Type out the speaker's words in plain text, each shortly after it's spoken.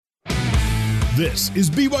This is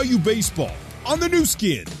BYU Baseball on the new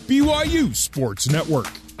skin, BYU Sports Network.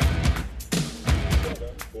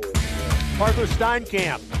 Arthur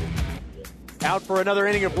Steinkamp out for another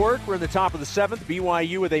inning of work. We're in the top of the seventh.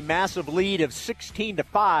 BYU with a massive lead of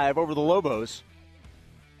 16-5 over the Lobos.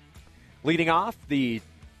 Leading off the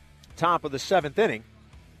top of the seventh inning,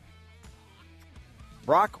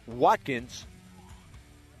 Brock Watkins,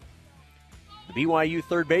 the BYU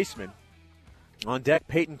third baseman. On deck,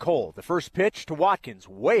 Peyton Cole. The first pitch to Watkins,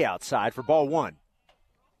 way outside for ball one.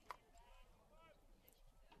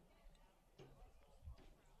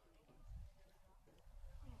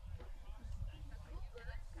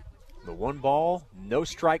 The 1-ball, no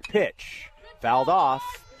strike pitch. Fouled off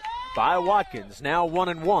by Watkins. Now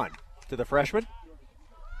 1-1 to the freshman.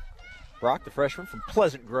 Brock, the freshman from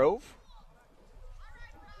Pleasant Grove.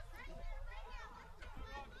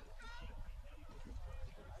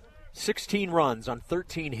 $16 runs on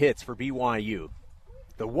 13 hits for BYU.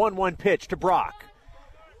 The 1-1 pitch to Brock.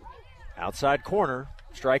 Outside corner,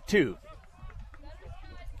 strike two.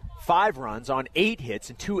 5 runs on 8 hits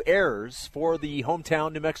and 2 errors for the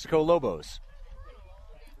hometown New Mexico Lobos.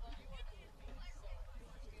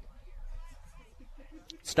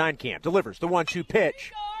 Steinkamp delivers the 1-2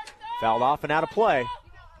 pitch. Fouled off and out of play.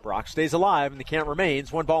 Brock stays alive and the count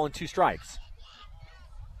remains 1 ball and 2 strikes.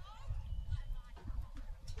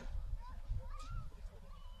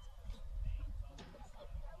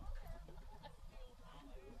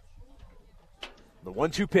 The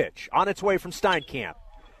 1-2 pitch on its way from Steinkamp.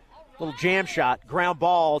 Little jam shot, ground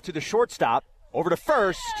ball to the shortstop. Over to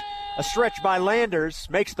first. A stretch by Landers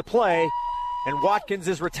makes the play, and Watkins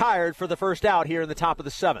is retired for the first out here in the top of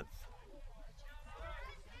the seventh.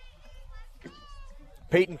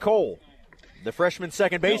 Peyton Cole, the freshman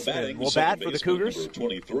second baseman, will bat for the Cougars. Number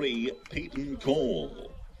 23, Peyton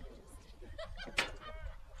Cole.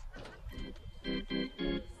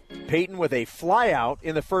 Peyton with a fly out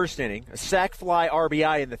in the first inning, a sac fly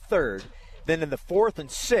RBI in the third. Then in the fourth and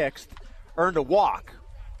sixth, earned a walk.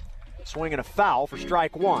 Swinging a foul for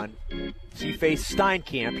strike one. So he faced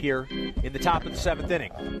Steinkamp here in the top of the seventh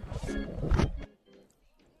inning.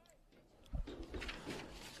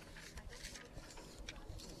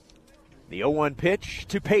 The 0-1 pitch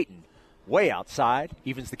to Peyton. Way outside,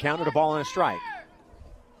 evens the count at a ball and a strike.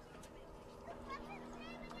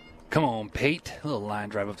 Come on, Pate. A little line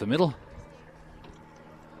drive up the middle.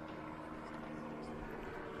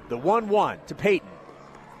 The 1-1 to Peyton.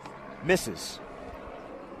 Misses.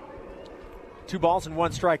 2 balls and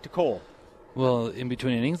 1 strike to Cole. Well, in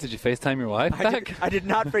between innings, did you FaceTime your wife back? I did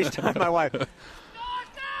not FaceTime my wife.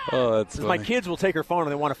 Oh, that's funny. My kids will take her phone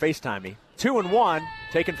and they want to FaceTime me. 2-1,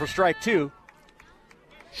 taken for strike 2.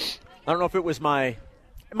 I don't know if it was my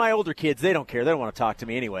older kids. They don't care. They don't want to talk to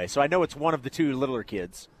me anyway. So I know it's one of the 2 littler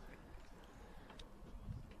kids.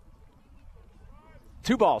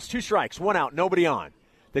 2 balls, 2 strikes, 1 out, nobody on.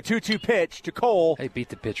 The 2-2 pitch to Cole. Hey, beat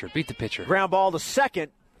the pitcher. Beat the pitcher. Ground ball to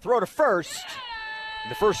second. Throw to first. And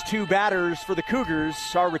the first 2 batters for the Cougars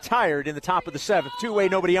are retired in the top of the seventh. 2-way,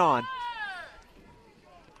 nobody on.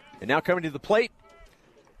 And now coming to the plate,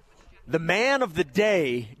 the man of the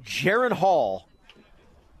day, Jaren Hall.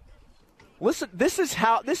 Listen, this is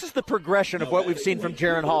the progression of what we've seen from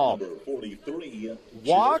Jaren Hall.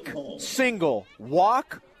 Walk, single,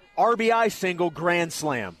 walk, RBI single, grand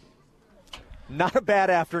slam. Not a bad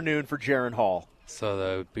afternoon for Jaren Hall. So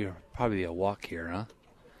that would be probably a walk here, huh?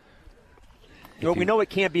 Well, we know it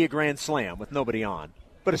can't be a grand slam with nobody on.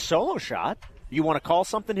 But a solo shot? You want to call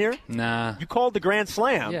something here? Nah. You called the grand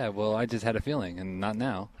slam. Yeah, well, I just had a feeling, and not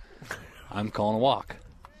now. I'm calling a walk.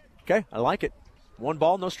 Okay, I like it. 1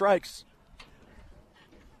 ball, no strikes.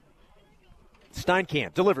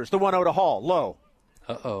 Steinkamp delivers the 1-0 to Hall. Low.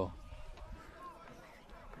 Uh-oh.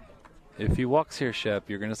 If he walks here, Shep,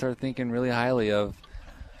 you're going to start thinking really highly of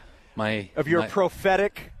your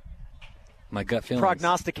prophetic my gut feelings.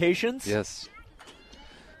 Prognostications? Yes.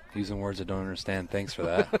 Using words I don't understand. Thanks for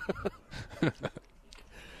that.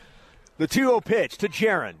 The 2-0 pitch to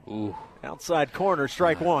Jaren. Ooh. Outside corner,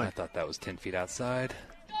 strike 1. I thought that was 10 feet outside.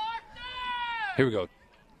 Here we go.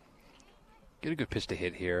 Get a good pitch to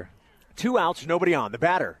hit here. 2 outs, nobody on. The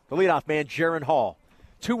batter, the leadoff man, Jaren Hall.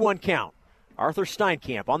 2-1 count. Arthur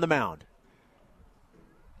Steinkamp on the mound.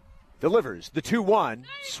 Delivers the 2-1.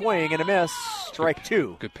 Swing and a miss. Strike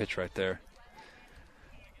 2. Good pitch right there.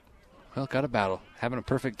 Well, got a battle. Having a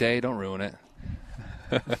perfect day. Don't ruin it.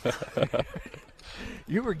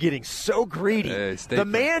 You were getting so greedy. Hey, the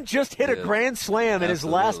man just hit a grand slam in his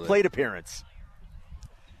last plate appearance.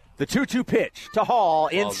 The 2-2 pitch to Hall.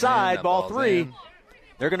 Inside, ball 3.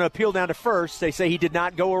 They're going to appeal down to first. They say he did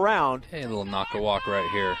not go around. Hey, a little knock a walk right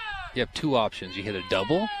here. You have two options. You hit a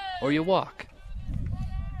double or you walk.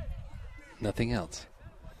 Nothing else.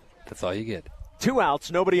 That's all you get. 2 outs,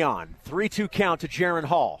 nobody on. 3-2 count to Jaron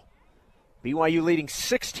Hall. BYU leading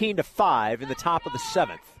 16-5 in the top of the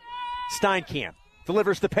 7th. Steinkamp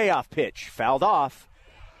delivers the payoff pitch. Fouled off.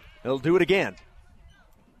 He'll do it again.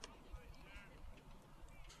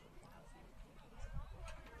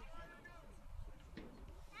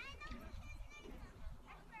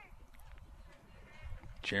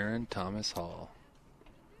 Jaron Thomas Hall,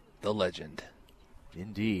 the legend.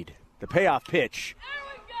 Indeed. The payoff pitch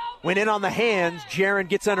went in on the hands. Jaron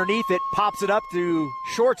gets underneath it, pops it up to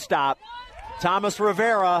shortstop. Thomas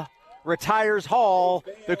Rivera retires Hall.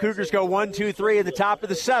 The Cougars go 1-2-3 in the top of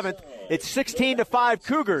the 7th. It's 16-5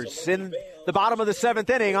 Cougars in the bottom of the 7th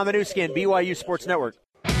inning on the new skin, BYU Sports Network.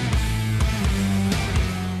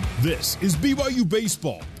 This is BYU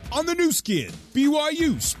Baseball on the new skin,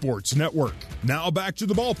 BYU Sports Network. Now back to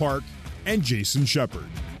the ballpark and Jason Shepard.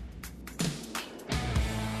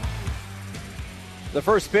 The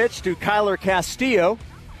first pitch to Kyler Castillo,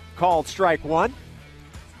 called strike one.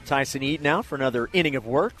 Tyson Eaton out for another inning of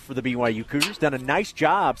work for the BYU Cougars. Done a nice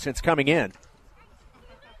job since coming in.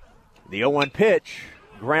 The 0-1 pitch,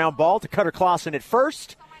 ground ball to Cutter Clausen at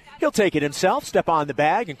first. He'll take it himself, step on the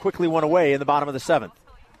bag, and quickly one away in the bottom of the 7th.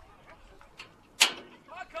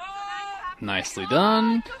 Nicely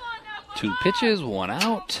done. 2 pitches, 1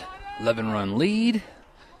 out. 11-run lead.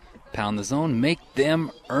 Pound the zone, make them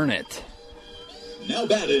earn it. Now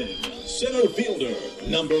batting, center fielder,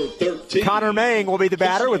 number 13. Connor Mang will be the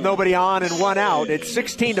batter with nobody on and 1 out. It's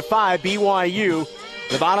 16-5 BYU,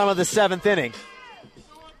 the bottom of the 7th inning.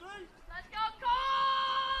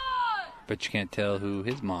 But you can't tell who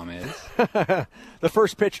his mom is. The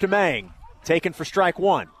first pitch to Mang, taken for strike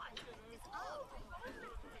one.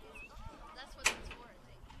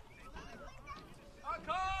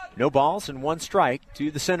 No balls and 1 strike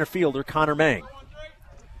to the center fielder, Connor Mang.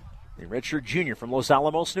 The redshirt junior from Los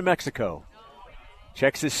Alamos, New Mexico.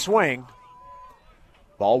 Checks his swing.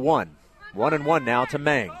 Ball 1. 1-1 now to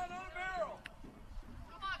Mang.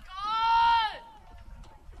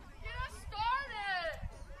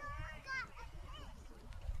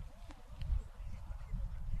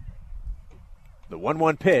 The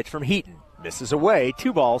 1-1 pitch from Heaton. Misses away.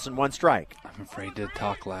 2 balls and 1 strike. I'm afraid to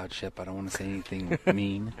talk loud, Shep. I don't want to say anything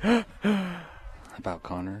mean about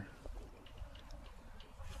Connor.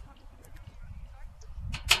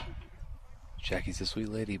 Jackie's a sweet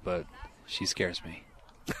lady, but she scares me.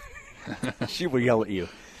 She will yell at you.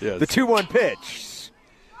 Yes. The 2-1 pitch.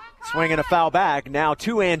 Swinging a foul back. Now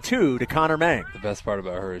 2-2 to Connor Mang. The best part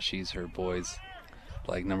about her is she's her boy's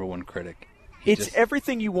number 1 critic. It's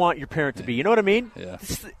everything you want your parent to be. You know what I mean? Yeah.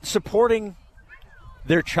 Supporting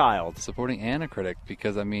their child. Supporting and a critic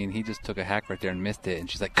because, he just took a hack right there and missed it. And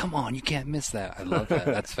she's like, come on, you can't miss that. I love that.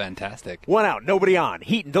 That's fantastic. 1 out, nobody on.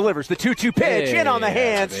 Heaton delivers the 2-2 pitch. In on the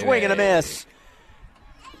hand, swing and a miss.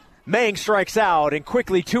 Mang strikes out and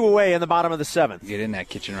quickly 2 away in the bottom of the 7th. Get in that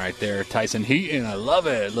kitchen right there. Tyson Heaton, I love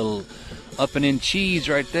it. Little up and in cheese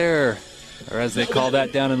right there. Or as they call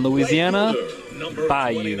that down in Louisiana,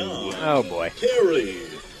 Bayou. Oh, boy. Harry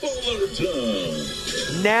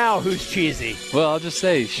Fullerton. Now who's cheesy? Well, I'll just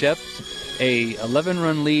say, Shep, a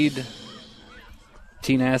 11-run lead,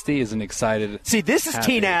 T Nasty is an excited. See, this is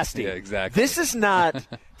T Nasty. Yeah, exactly. This is not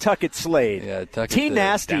Tuckett Slade. Yeah, Tuckett T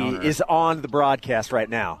Nasty downer. is on the broadcast right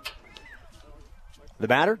now. The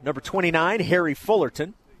batter, number 29, Harry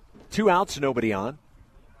Fullerton. 2 outs, nobody on.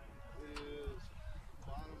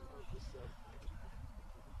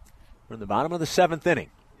 We're in the bottom of the 7th inning.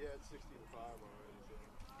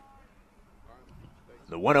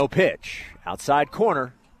 The 1-0 pitch, outside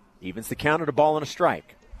corner, evens the count at a ball and a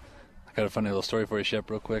strike. I got a funny little story for you, Shep,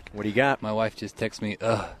 real quick. What do you got? My wife just texts me,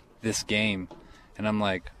 this game. And I'm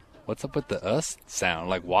like, what's up with the us sound?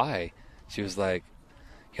 Like, why? She was like,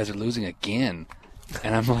 you guys are losing again.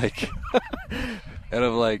 And I'm like,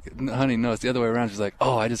 honey, no, it's the other way around. She's like,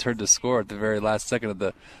 oh, I just heard the score at the very last second of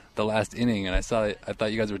the last inning, and I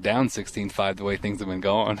thought you guys were down 16-5 the way things have been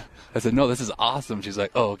going. I said, no, this is awesome. She's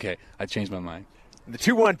like, oh, okay. I changed my mind. The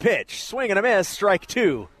 2-1 pitch, swing and a miss, strike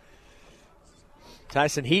 2.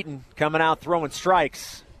 Tyson Heaton coming out throwing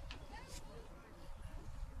strikes.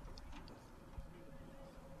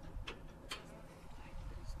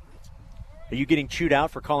 Are you getting chewed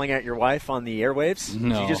out for calling out your wife on the airwaves?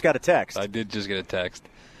 No. You just got a text. I did just get a text.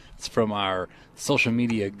 It's from our social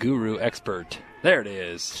media guru expert. There it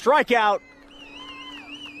is. Strikeout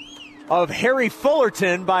of Harry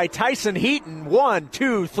Fullerton by Tyson Heaton. 1,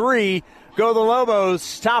 2, 3. Go the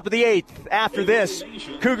Lobos. Top of the 8th. After this,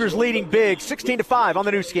 Cougars leading big, 16-5 on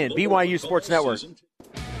the new skin, BYU Sports Network.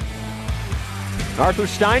 Arthur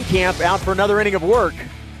Steinkamp out for another inning of work.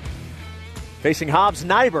 Facing Hobbs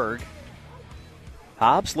Nyberg.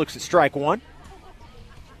 Hobbs looks at strike one.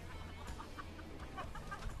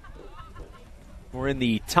 We're in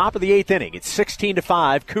the top of the 8th inning. It's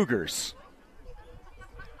 16-5 Cougars.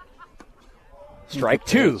 Strike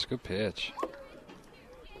two. Good pitch.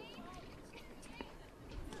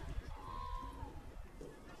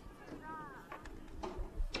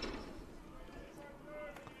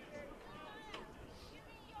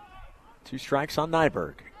 Two strikes on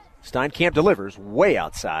Nyberg. Steinkamp delivers way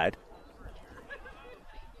outside.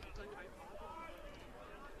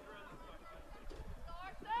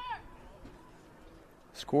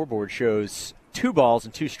 Scoreboard shows 2 balls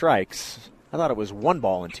and 2 strikes. I thought it was 1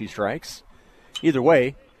 ball and 2 strikes. Either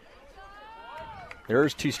way,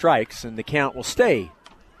 there's 2 strikes, and the count will stay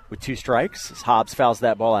with 2 strikes as Hobbs fouls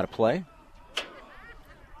that ball out of play.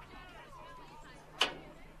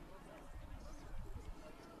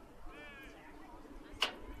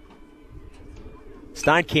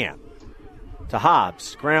 Steinkamp to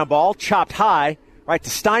Hobbs. Ground ball, chopped high, right to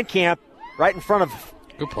Steinkamp, right in front of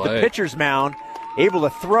the pitcher's mound. Able to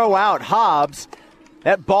throw out Hobbs.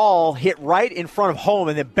 That ball hit right in front of home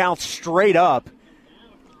and then bounced straight up.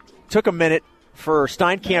 Took a minute for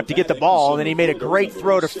Steinkamp to get the ball, and then he made a great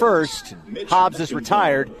throw to first. Hobbs is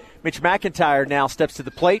retired. Mitch McIntyre now steps to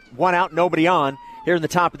the plate. 1 out, nobody on here in the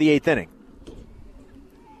top of the 8th inning.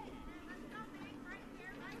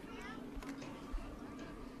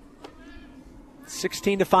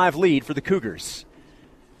 $16-5 lead for the Cougars.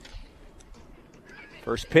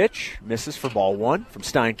 First pitch misses for ball 1 from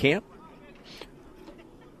Steinkamp.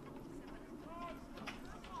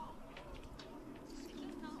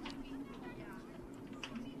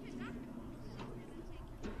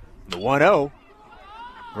 The 1-0.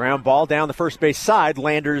 Ground ball down the first base side.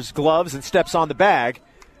 Landers gloves and steps on the bag.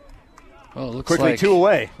 Well, it looks quickly like 2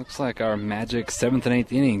 away. Looks like our magic 7th and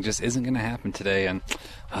 8th inning just isn't going to happen today, and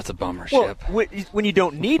that's a bummer. Well, Ship. When you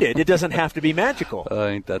don't need it, it doesn't have to be magical.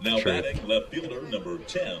 Ain't that the Now truth? batting left fielder number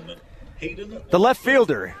 10, Hayden. The left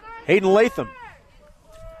fielder, Hayden Latham,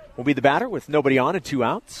 will be the batter with nobody on and 2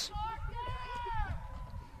 outs.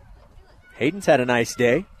 Hayden's had a nice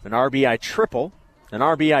day. An RBI triple, an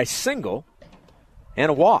RBI single, and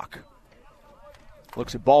a walk.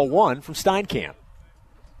 Looks at ball 1 from Steinkamp.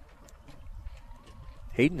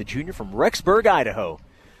 Hayden, the junior from Rexburg, Idaho.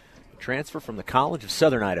 Transfer from the College of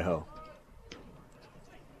Southern Idaho.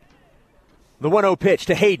 The 1-0 pitch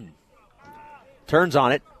to Hayden. Turns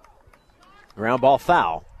on it. Ground ball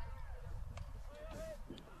foul.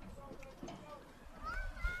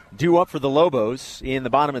 Due up for the Lobos in the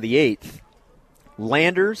bottom of the 8th.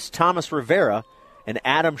 Landers, Thomas Rivera, and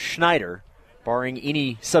Adam Schneider, barring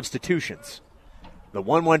any substitutions. The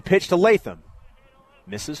 1-1 pitch to Latham.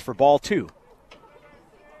 Misses for ball 2.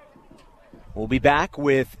 We'll be back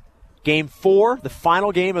with Game 4, the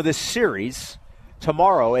final game of this series,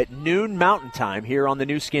 tomorrow at noon Mountain Time here on the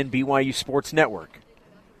Nu Skin BYU Sports Network.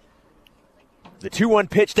 The 2-1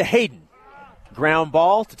 pitch to Hayden. Ground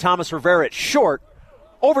ball to Thomas Rivera at short.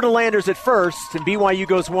 Over to Landers at first, and BYU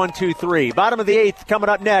goes 1-2-3. Bottom of the 8th coming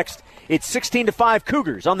up next. It's 16-5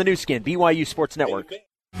 Cougars on the Nu Skin BYU Sports Network.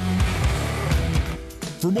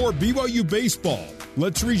 For more BYU baseball,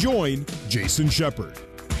 let's rejoin Jason Shepard.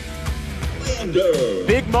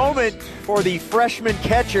 Big moment for the freshman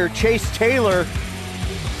catcher, Chase Taylor.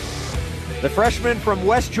 The freshman from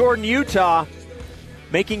West Jordan, Utah,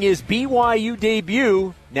 making his BYU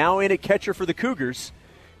debut, now in at catcher for the Cougars.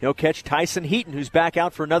 He'll catch Tyson Heaton, who's back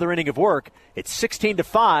out for another inning of work. It's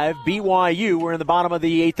 16-5, BYU. We're in the bottom of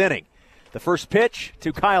the 8th inning. The first pitch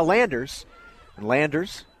to Kyle Landers. And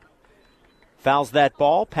Landers fouls that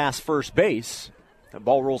ball past first base. The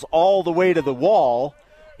ball rolls all the way to the wall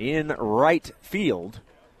in right field.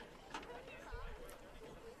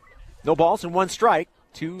 No balls and 1 strike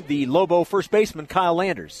to the Lobo first baseman, Kyle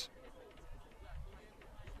Landers.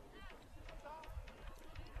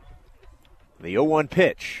 The 0-1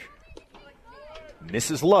 pitch.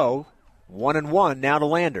 Misses low. 1-1 now to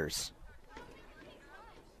Landers.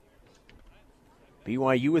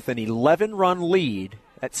 BYU with an 11-run lead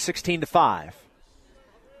at 16-5.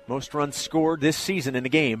 Most runs scored this season in a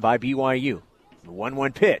game by BYU. The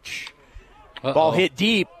 1-1 pitch. Ball hit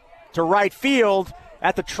deep to right field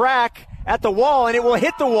at the track, at the wall, and it will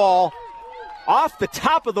hit the wall. Off the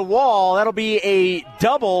top of the wall. That'll be a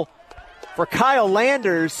double for Kyle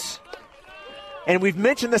Landers. And we've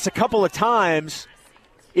mentioned this a couple of times.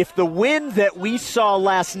 If the wind that we saw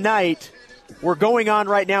last night were going on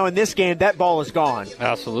right now in this game, that ball is gone.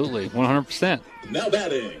 Absolutely, 100%. Now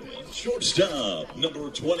batting, shortstop, number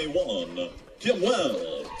 21,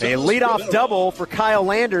 Kimwell. A leadoff double for Kyle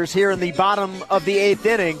Landers here in the bottom of the 8th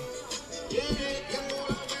inning.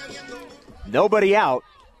 Nobody out.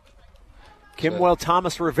 Kimwell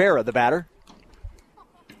Thomas Rivera, the batter.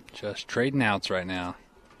 Just trading outs right now.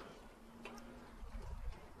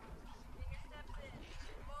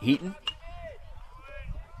 Heaton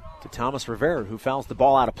to Thomas Rivera, who fouls the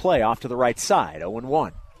ball out of play off to the right side,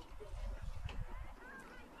 0-1.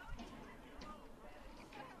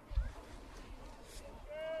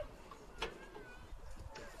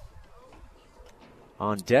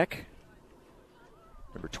 On deck,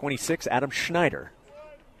 number 26, Adam Schneider.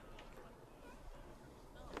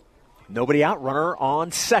 Nobody out, runner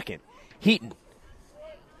on second. Heaton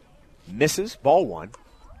misses, ball one.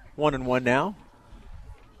 1-1 now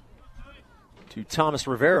to Thomas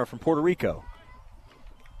Rivera from Puerto Rico.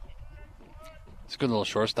 It's a good little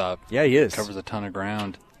shortstop. Yeah, he is. Covers a ton of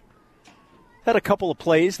ground. Had a couple of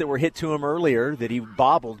plays that were hit to him earlier that he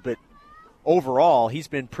bobbled, but overall, he's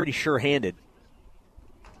been pretty sure-handed.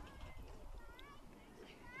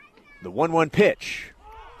 The 1-1 pitch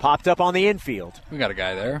popped up on the infield. We got a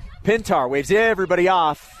guy there. Pintar waves everybody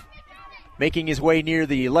off, making his way near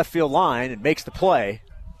the left field line and makes the play.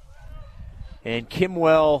 And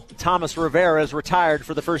Kimwell Thomas Rivera is retired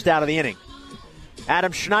for the first out of the inning.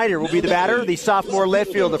 Adam Schneider will be the batter, the sophomore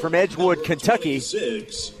left fielder from Edgewood, Kentucky.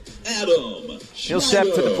 6, Adam He'll step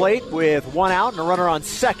to the plate with one out and a runner on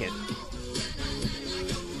second.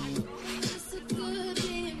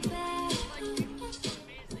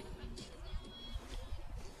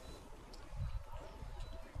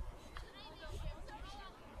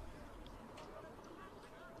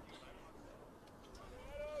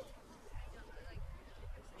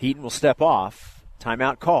 Heaton will step off.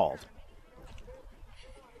 Timeout called.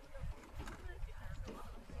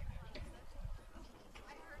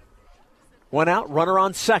 One out, runner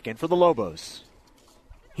on second for the Lobos.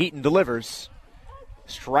 Heaton delivers.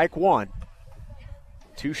 Strike one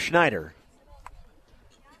to Schneider.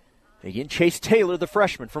 Again, Chase Taylor, the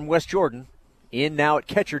freshman from West Jordan, in now at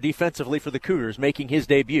catcher defensively for the Cougars, making his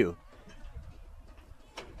debut.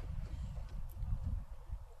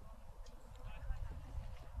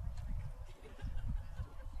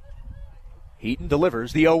 Heaton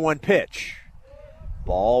delivers the 0-1 pitch.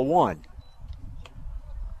 Ball one.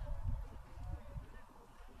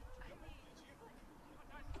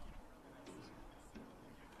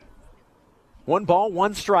 One ball,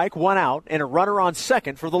 one strike, one out, and a runner on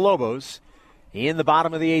second for the Lobos in the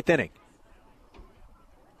bottom of the 8th inning.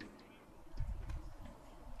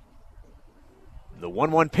 The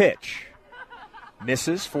 1-1 pitch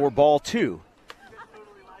misses for ball two.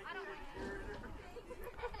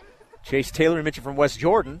 Chase Taylor, I mentioned from West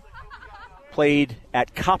Jordan, played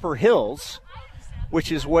at Copper Hills,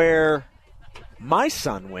 which is where my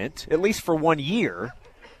son went, at least for 1 year,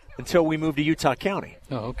 until we moved to Utah County.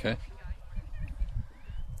 Oh, okay.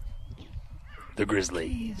 The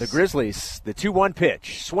Grizzlies. The Grizzlies, the 2-1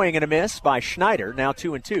 pitch. Swing and a miss by Schneider, now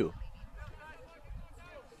 2-2.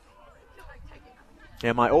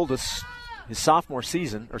 And my oldest, his sophomore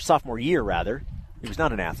season, or sophomore year rather, he was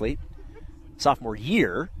not an athlete, sophomore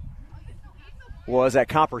year, was at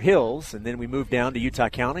Copper Hills, and then we moved down to Utah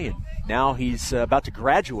County, and now he's about to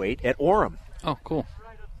graduate at Orem. Oh, cool.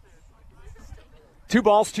 2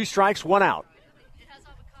 balls, 2 strikes, 1 out.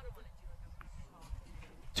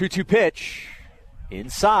 2-2 pitch.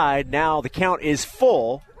 Inside. Now the count is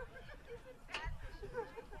full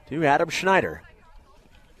to Adam Schneider.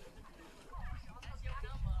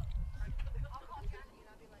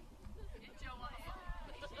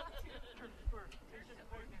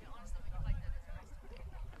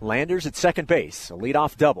 Landers at second base. A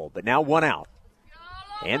leadoff double, but now 1 out.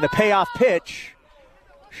 And the payoff pitch.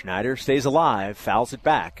 Schneider stays alive, fouls it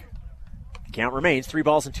back. The count remains 3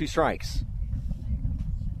 balls and 2 strikes.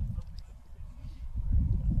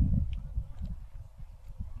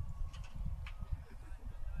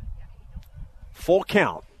 Full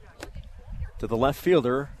count to the left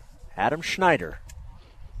fielder, Adam Schneider.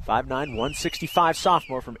 5'9", 165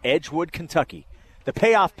 sophomore from Edgewood, Kentucky. The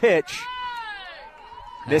payoff pitch.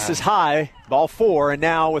 This is high, ball 4, and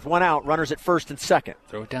now with 1 out, runners at first and second.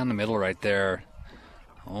 Throw it down the middle right there.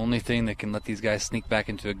 Only thing that can let these guys sneak back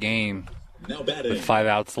into a game with 5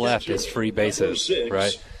 outs left is free bases, 6,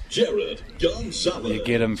 right? Jared Gonzalez. You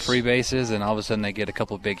get them free bases, and all of a sudden they get a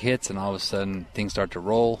couple of big hits, and all of a sudden things start to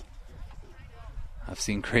roll. I've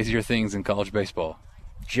seen crazier things in college baseball.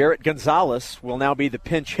 Jarrett Gonzalez will now be the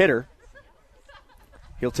pinch hitter.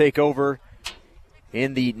 He'll take over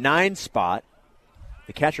in the 9 spot,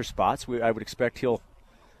 the catcher spots. I would expect he'll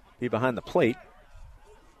be behind the plate.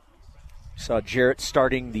 Saw Jarrett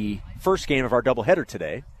starting the first game of our doubleheader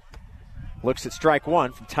today. Looks at strike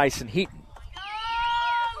one from Tyson Heaton.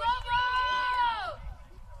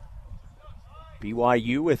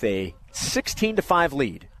 BYU with a 16-5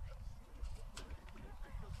 lead.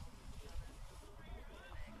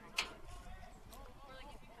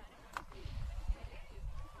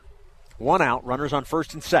 One out, runners on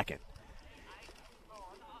first and second.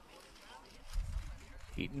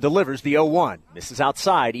 Heaton delivers the 0-1. Misses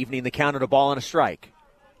outside, evening the count at a ball and a strike.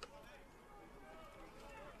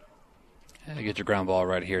 Yeah, get your ground ball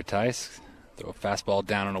right here, Tice. Throw a fastball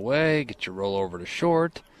down and away. Get your roll over to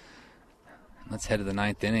short. Let's head to the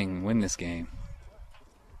ninth inning and win this game.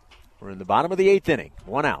 We're in the bottom of the eighth inning.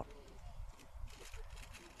 One out.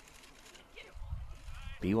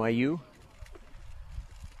 BYU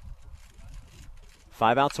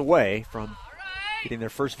 5 outs away from getting their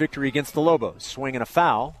first victory against the Lobos. Swinging a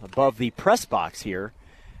foul above the press box here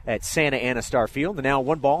at Santa Ana Starfield. And now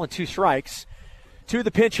 1 ball and 2 strikes to the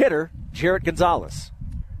pinch hitter, Jarrett Gonzalez.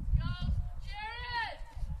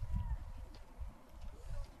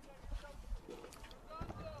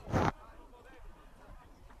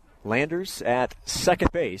 Landers at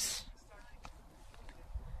second base.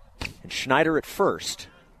 And Schneider at first.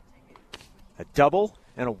 A double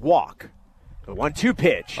and a walk. The 1-2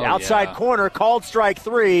 pitch. Outside corner, called strike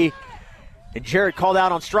 3. And Jarrett called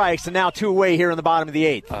out on strikes, and now 2 away here in the bottom of the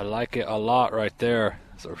 8th. I like it a lot right there.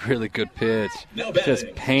 It's a really good pitch.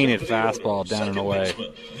 Just painted fastball down and away.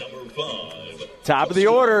 Top of the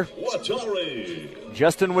order. Watari.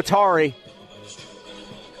 Justin Watari.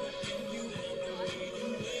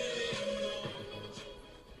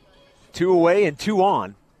 Two away and 2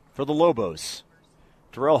 on for the Lobos.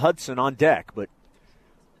 Darrell Hudson on deck, but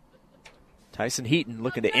Tyson Heaton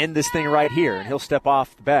looking to end this thing right here, and he'll step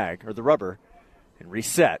off the bag, or the rubber, and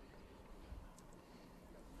reset.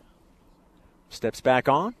 Steps back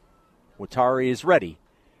on. Watari is ready.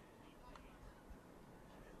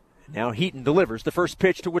 Now Heaton delivers the first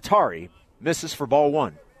pitch to Watari. Misses for ball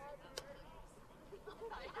 1.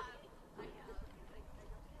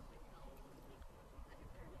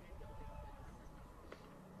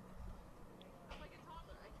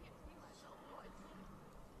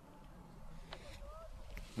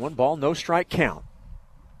 One ball, no strike count.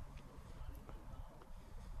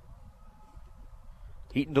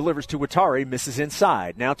 Heaton delivers to Watari, misses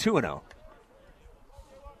inside. Now 2-0.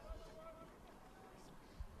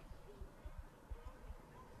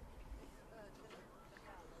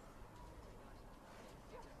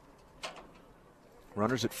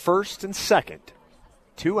 Runners at first and second.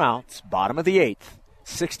 2 outs, bottom of the 8th.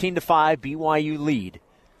 16-5 BYU lead.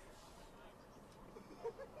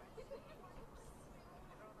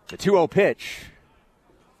 The 2-0 pitch,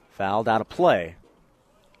 fouled out of play.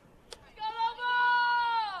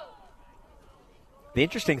 The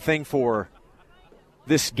interesting thing for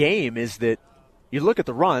this game is that you look at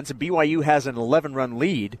the runs, and BYU has an 11-run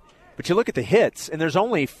lead, but you look at the hits, and there's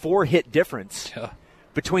only 4-hit difference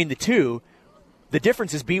between the two. The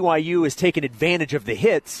difference is BYU has taken advantage of the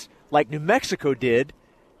hits like New Mexico did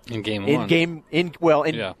in game one.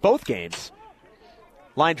 In both games.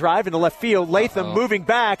 Line drive into left field. Latham moving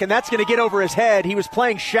back, and that's going to get over his head. He was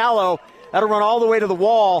playing shallow. That'll run all the way to the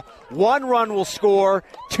wall. 1 run will score.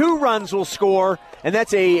 2 runs will score. And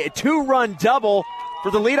that's a 2-run double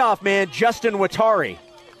for the leadoff man, Justin Watari.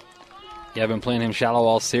 Yeah, I've been playing him shallow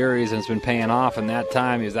all series, and it's been paying off. And that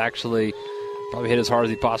time he was actually probably hit as hard as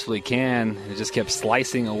he possibly can. He just kept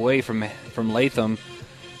slicing away from Latham.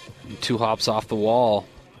 2 hops off the wall.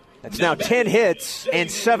 That's now 10 hits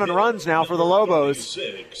and 7 runs now for the Lobos.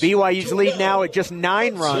 BYU's lead now at just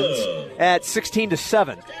 9 runs at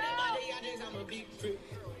 16-7.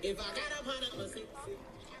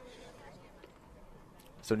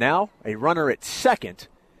 So now a runner at second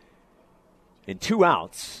in 2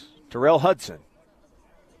 outs. Darrell Hudson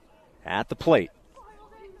at the plate.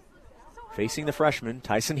 Facing the freshman,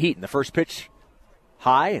 Tyson Heaton. The first pitch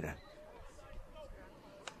high and a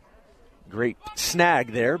great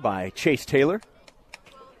snag there by Chase Taylor.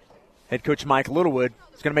 Head coach Mike Littlewood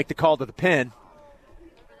is going to make the call to the pen.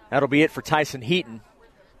 That'll be it for Tyson Heaton.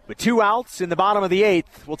 With 2 outs in the bottom of the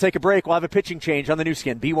 8th, we'll take a break. We'll have a pitching change on the new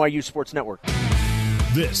skin, BYU Sports Network.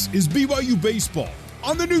 This is BYU Baseball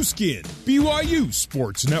on the new skin, BYU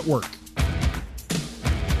Sports Network.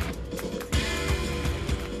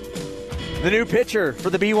 The new pitcher for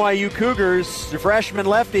the BYU Cougars, the freshman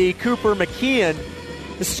lefty, Cooper McKeon.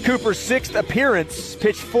 This is Cooper's 6th appearance,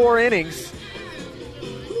 pitched 4 innings.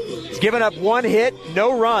 He's given up 1 hit,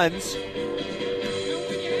 no runs.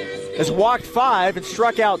 Has walked 5 and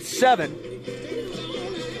struck out 7.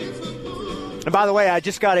 And by the way, I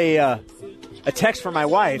just got a a text from my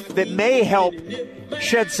wife that may help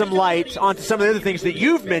shed some light onto some of the other things that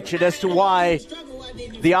you've mentioned as to why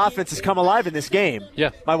the offense has come alive in this game.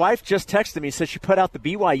 Yeah. My wife just texted me, said she put out the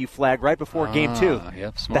BYU flag right before Game 2.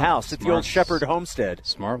 Yep, smart, the house at the old Shepherd Homestead.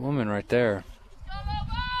 Smart woman right there.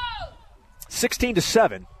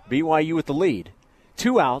 16-7, BYU with the lead.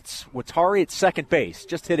 2 outs, Watari at second base.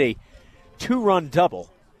 Just hit a 2-run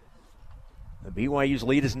double. The BYU's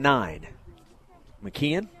lead is 9.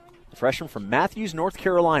 McKeon, the freshman from Matthews, North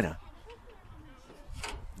Carolina.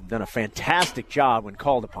 Done a fantastic job when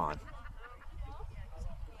called upon.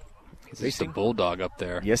 He's just a bulldog up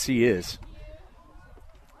there. Yes, he is.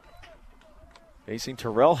 Facing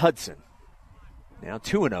Terrell Hudson. Now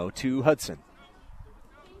 2-0 to Hudson.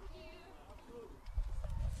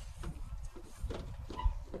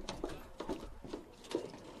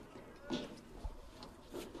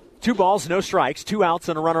 Two balls, no strikes, 2 outs,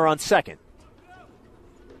 and a runner on second.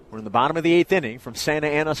 We're in the bottom of the 8th inning from Santa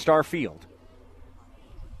Ana Star Field.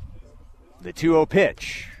 The 2-0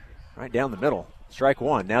 pitch, right down the middle. Strike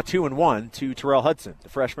 1. Now 2-1 to Terrell Hudson, the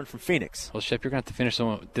freshman from Phoenix. Well, Shep, you're going to have to finish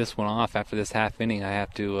this one off after this half inning. I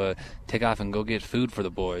have to take off and go get food for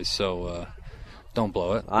the boys, so don't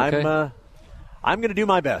blow it. Okay? I'm going to do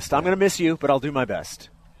my best. I'm going to miss you, but I'll do my best.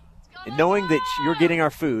 And knowing that you're getting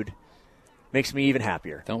our food makes me even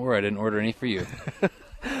happier. Don't worry, I didn't order any for you.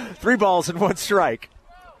 3 balls and 1 strike.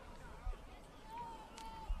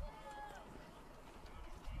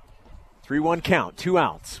 Three-one count, 2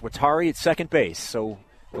 outs. Watari at second base. So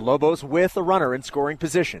the Lobos with a runner in scoring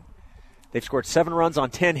position. They've scored 7 runs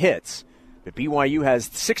on 10 hits. But BYU has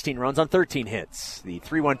 16 runs on 13 hits. The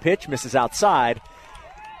 3-1 pitch misses outside.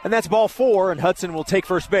 And that's ball 4, and Hudson will take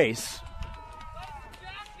first base.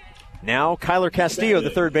 Now Kyler Castillo, the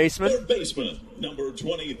third baseman. Third baseman, number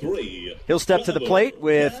 23. He'll step to the plate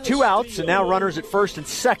with 2 outs and now runners at first and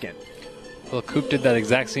second. Well, Coop did that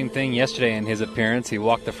exact same thing yesterday in his appearance. He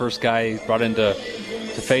walked the first guy he brought into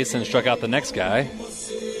face and struck out the next guy.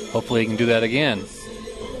 Hopefully he can do that again.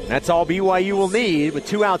 That's all BYU will need with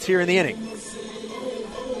 2 outs here in the inning.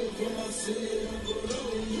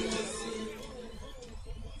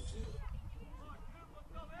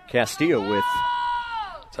 Castillo with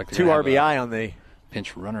 2 RBI on the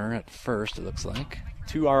pinch runner at first, it looks like.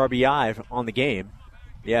 2 RBI on the game.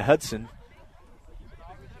 Yeah, Hudson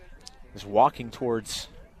is walking towards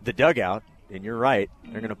the dugout, and you're right.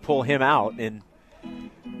 They're going to pull him out and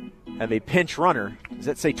have a pinch runner. Does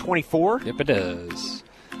that say 24? Yep, it does.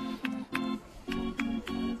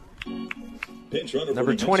 Pinch runner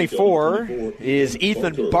Number for 24 is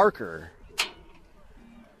Ethan Barker.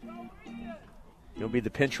 He'll be the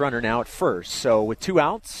pinch runner now at first. So with 2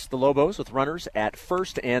 outs, the Lobos with runners at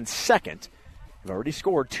first and second have already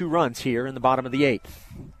scored 2 runs here in the bottom of the 8th.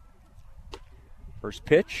 First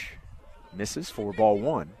pitch misses for ball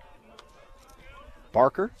 1.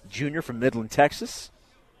 Barker, junior from Midland, Texas.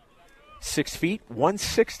 6 feet,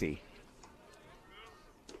 160.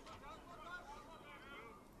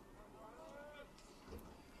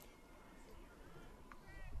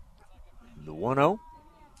 The 1-0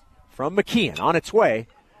 from McKeon on its way.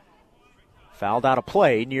 Fouled out of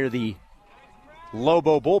play near the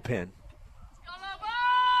Lobo bullpen.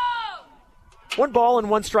 1 ball and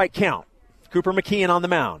 1 strike count. Cooper McKeon on the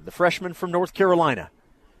mound, the freshman from North Carolina.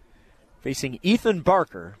 Facing Ethan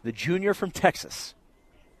Barker, the junior from Texas.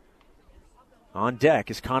 On deck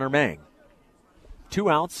is Connor Mang. 2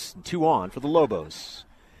 outs and 2 on for the Lobos.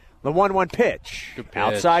 The 1-1 pitch. Good pitch.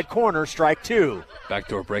 Outside corner, strike 2.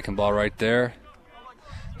 Backdoor breaking ball right there.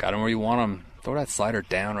 Got him where you want him. Throw that slider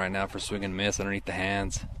down right now for swing and miss underneath the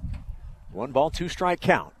hands. 1 ball, 2 strike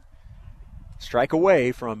count. Strike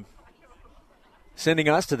away from sending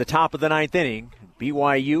us to the top of the 9th inning.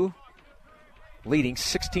 BYU leading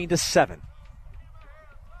 16-7.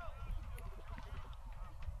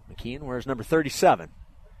 McKeon wears number 37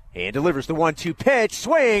 and delivers the 1-2 pitch.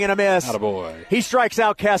 Swing and a miss. Attaboy. He strikes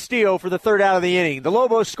out Castillo for the 3rd out of the inning. The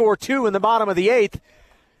Lobos score 2 in the bottom of the 8th.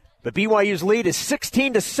 But BYU's lead is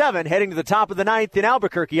 16-7 heading to the top of the 9th in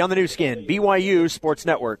Albuquerque on the new skin, BYU Sports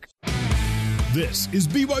Network. This is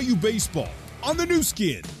BYU Baseball on the new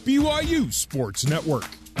skin, BYU Sports Network.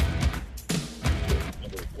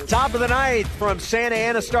 Top of the 9th from Santa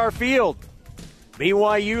Ana Star Field.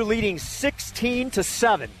 BYU leading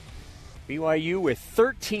 16-7. BYU with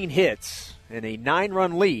 13 hits and a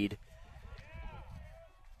 9-run lead.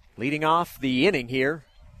 Leading off the inning here,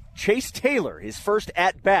 Chase Taylor, his first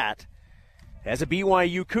at-bat as a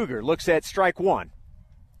BYU Cougar, looks at strike 1.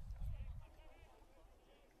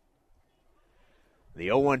 The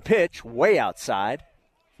 0-1 pitch way outside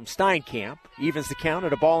from Steinkamp evens the count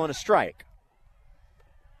at a ball and a strike.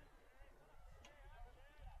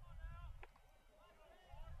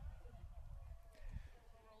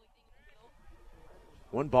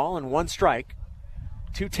 1 ball and 1 strike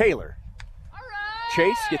to Taylor.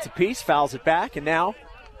 Chase gets a piece, fouls it back, and now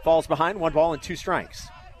falls behind. 1 ball and 2 strikes.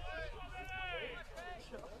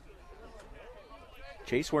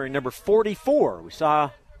 Chase wearing number 44. We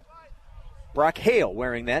saw Brock Hale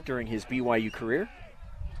wearing that during his BYU career.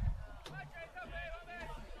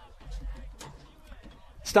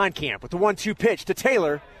 Steinkamp with the 1-2 pitch to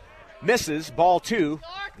Taylor. Misses, ball 2.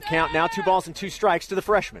 The count now 2 balls and 2 strikes to the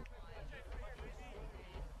freshman.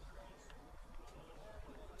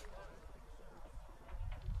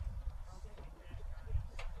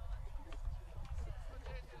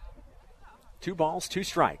 Two balls, 2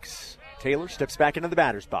 strikes. Taylor steps back into the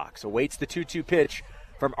batter's box, awaits the 2-2 pitch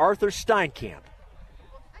from Arthur Steinkamp.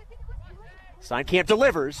 Steinkamp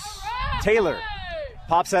delivers. Taylor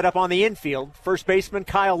pops that up on the infield. First baseman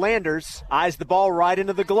Kyle Landers eyes the ball right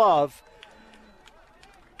into the glove.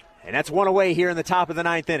 And that's 1 away here in the top of the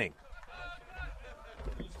 9th inning.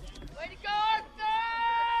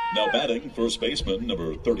 Now batting, first baseman,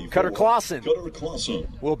 number 34. Cutter Clausen. Cutter Clausen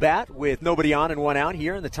will bat with nobody on and 1 out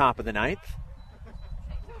here in the top of the 9th.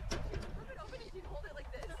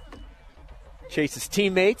 Chase's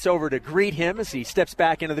teammates over to greet him as he steps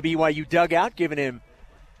back into the BYU dugout, giving him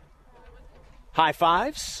high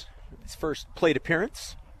fives. His first plate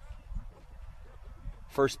appearance.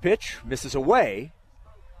 First pitch misses away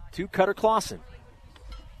to Cutter Clausen.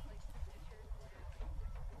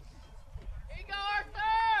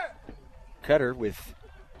 Cutter with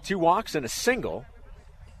 2 walks and a single.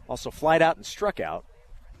 Also flied out and struck out.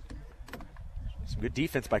 Some good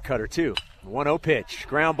defense by Cutter, too. 1-0 pitch.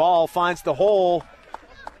 Ground ball finds the hole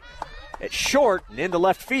at short and into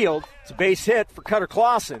left field. It's a base hit for Cutter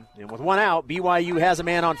Clausen. And with 1 out, BYU has a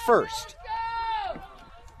man on first.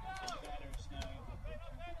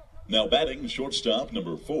 Now batting, shortstop,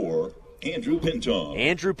 number 4, Andrew Pintar.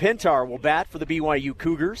 Andrew Pintar will bat for the BYU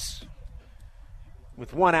Cougars.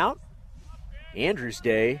 With 1 out, Andrew's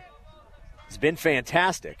day has been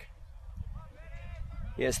fantastic.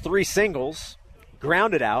 He has 3 singles,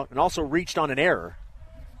 grounded out, and also reached on an error.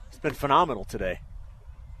 It's been phenomenal today.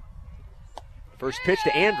 First pitch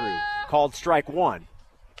to Andrew, called strike 1.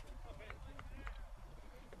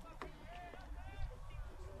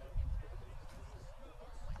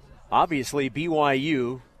 Obviously,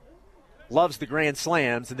 BYU loves the grand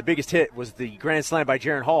slams, and the biggest hit was the grand slam by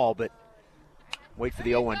Jaron Hall, but wait for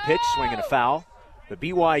the 0-1 pitch, swing and a foul. But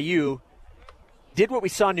BYU did what we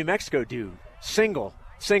saw New Mexico do. Single,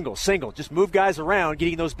 single, single. Just move guys around,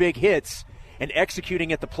 getting those big hits and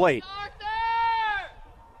executing at the plate.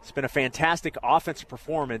 It's been a fantastic offensive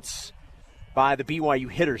performance by the BYU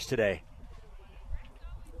hitters today.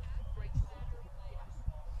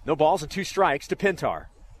 No balls and 2 strikes to Pintar.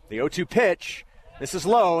 The 0-2 pitch. This is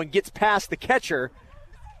low and gets past the catcher.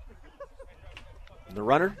 And the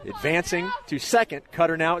runner advancing to second.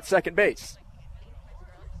 Cutter now at second base.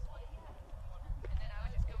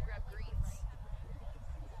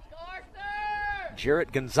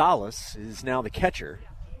 Jarrett Gonzalez is now the catcher.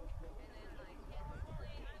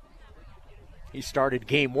 He started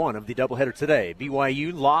game 1 of the doubleheader today.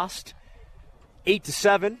 BYU lost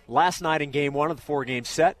 8-7 last night in game 1 of the 4-game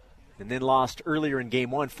set, and then lost earlier in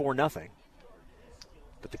game 1 4-0.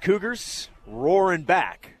 But the Cougars roaring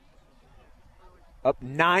back. Up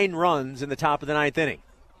 9 runs in the top of the 9th inning.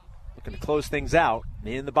 Looking to close things out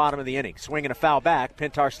in the bottom of the inning. Swinging a foul back.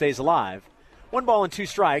 Pintar stays alive. 1 ball and 2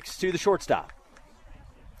 strikes to the shortstop.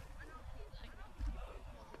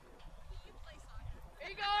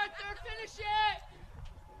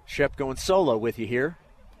 Shep going solo with you here.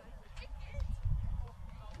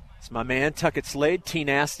 It's my man, Tuckett Slade, T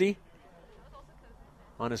Nasty,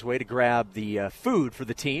 on his way to grab the food for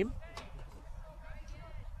the team.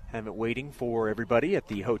 Have it waiting for everybody at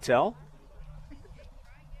the hotel.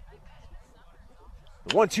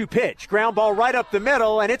 The 1-2 pitch, ground ball right up the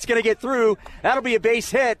middle, and it's going to get through. That'll be a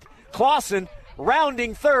base hit. Clausen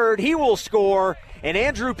rounding third. He will score. And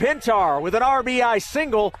Andrew Pintar with an RBI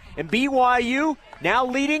single. And BYU now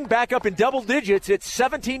leading back up in double digits. It's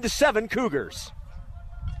 17-7 Cougars.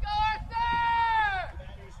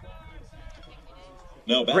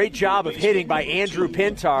 Great job of hitting by Andrew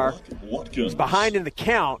Pintar. Was behind in the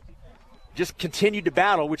count. Just continued to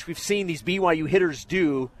battle, which we've seen these BYU hitters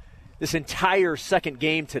do this entire second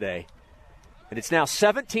game today. And it's now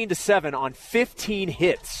 17-7 on 15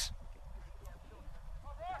 hits.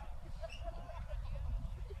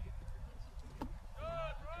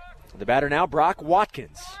 The batter now, Brock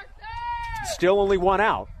Watkins. Still only 1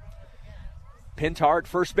 out. Pintar at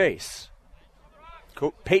first base.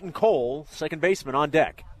 Peyton Cole, second baseman, on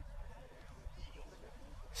deck.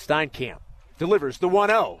 Steinkamp delivers the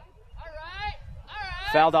 1-0.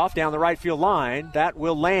 fouled off down the right field line. That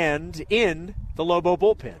will land in the Lobo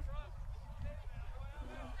bullpen.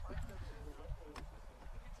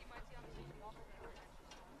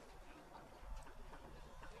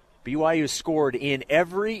 BYU scored in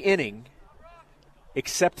every inning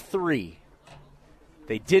except 3.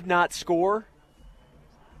 They did not score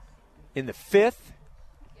in the 5th,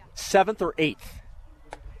 7th, or 8th.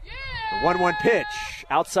 The 1-1 pitch,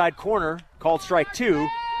 outside corner, called strike 2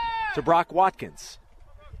 to Brock Watkins.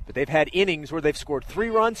 But they've had innings where they've scored 3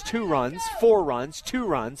 runs, 2 runs, 4 runs, 2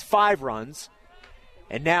 runs, 5 runs,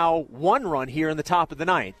 and now 1 run here in the top of the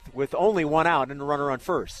 9th with only 1 out and a runner on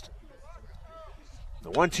first.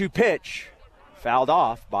 The 1-2 pitch, fouled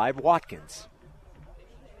off by Watkins.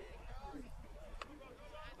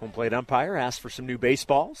 Home plate umpire asked for some new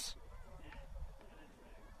baseballs.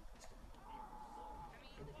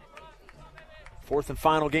 Fourth and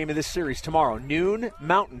final game of this series tomorrow, noon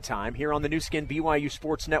Mountain Time, here on the Nu Skin BYU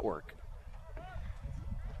Sports Network.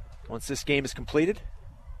 Once this game is completed,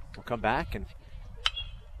 we'll come back and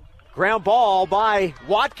ground ball by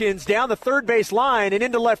Watkins down the third base line and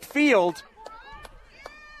into left field.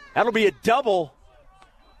 That'll be a double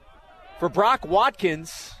for Brock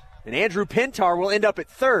Watkins, and Andrew Pintar will end up at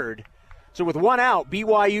third. So with 1 out,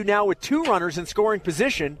 BYU now with 2 runners in scoring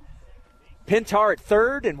position. Pintar at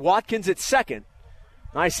third and Watkins at second.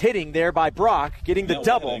 Nice hitting there by Brock, getting the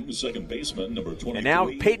double. Second baseman, number 23. And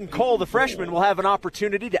now Peyton Cole, the freshman, will have an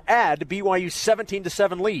opportunity to add to BYU's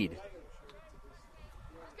 17-7 lead.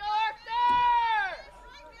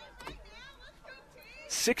 Score!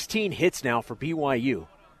 16 hits now for BYU.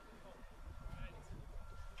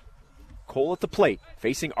 Cole at the plate,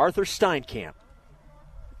 facing Arthur Steinkamp.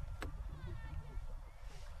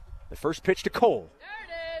 The first pitch to Cole.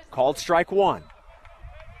 Called strike 1.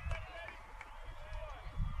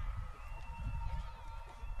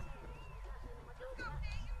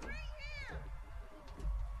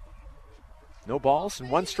 No balls and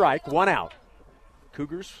 1 strike, 1 out.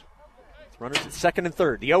 Cougars, runners at second and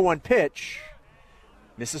third. The 0-1 pitch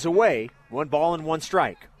misses away. 1 ball and 1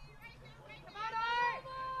 strike.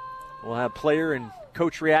 We'll have player and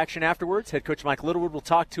coach reaction afterwards. Head coach Mike Littlewood will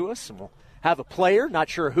talk to us, and we'll have a player, not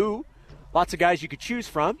sure who. Lots of guys you could choose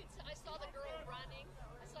from. I saw the girl running.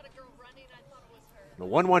 I thought it was her. The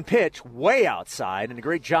 1-1 pitch way outside, and a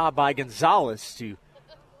great job by Gonzalez to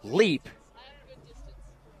leap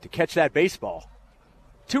to catch that baseball.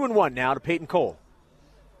 2-1 now to Peyton Cole.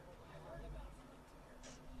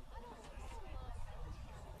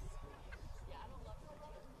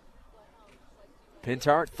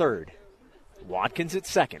 Pintar at third. Watkins at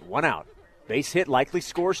second. 1 out. Base hit, likely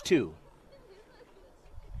scores 2.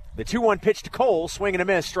 The 2-1 pitch to Cole, swing and a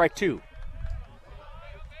miss, strike 2.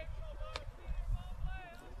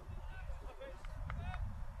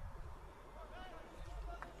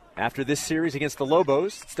 After this series against the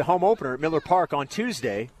Lobos, it's the home opener at Miller Park on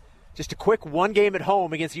Tuesday. Just a quick 1 game at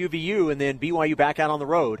home against UVU, and then BYU back out on the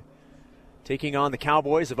road, taking on the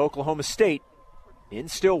Cowboys of Oklahoma State in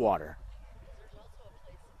Stillwater.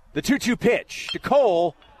 The 2-2 pitch to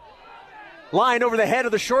Cole. Line over the head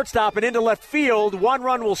of the shortstop and into left field. 1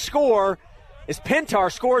 run will score as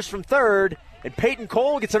Pintar scores from third, and Peyton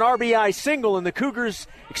Cole gets an RBI single, and the Cougars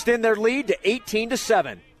extend their lead to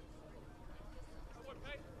 18-7.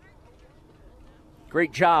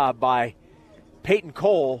 Great job by Peyton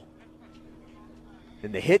Cole.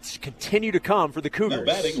 And the hits continue to come for the Cougars.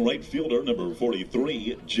 Now batting right fielder number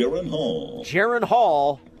 43, Jaron Hall. Jaron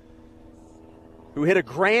Hall, who hit a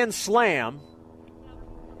grand slam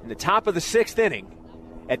in the top of the 6th inning.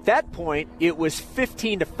 At that point, it was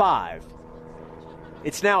 15-5.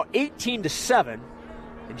 It's now 18-7,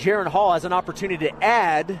 and Jaron Hall has an opportunity to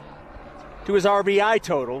add to his RBI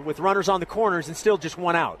total with runners on the corners and still just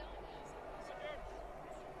 1 out.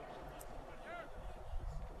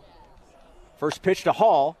 First pitch to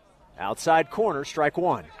Hall, outside corner, strike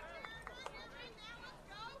 1.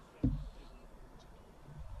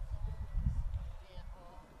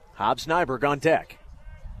 Hobbs Nyberg on deck.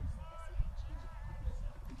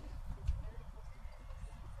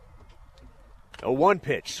 A 1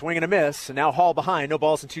 pitch, swing and a miss, and now Hall behind, no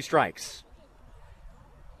balls and 2 strikes.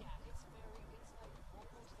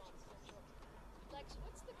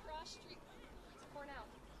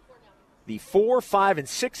 The 4, 5, and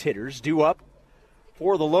 6 hitters due up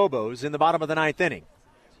for the Lobos in the bottom of the 9th inning.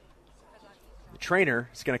 The trainer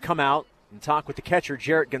is going to come out and talk with the catcher,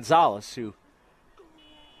 Jarrett Gonzalez, who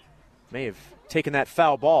may have taken that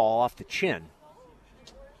foul ball off the chin.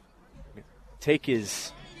 Take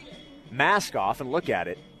his mask off and look at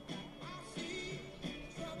it.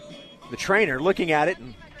 The trainer looking at it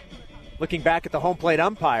and looking back at the home plate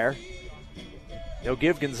umpire. They'll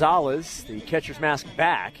give Gonzalez the catcher's mask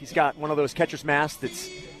back. He's got one of those catcher's masks that's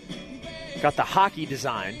got the hockey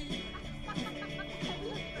design.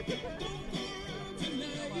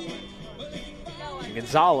 And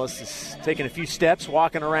Gonzalez is taking a few steps,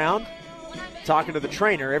 walking around, talking to the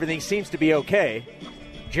trainer. Everything seems to be okay.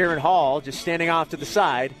 Jaron Hall just standing off to the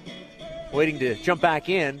side, waiting to jump back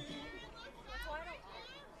in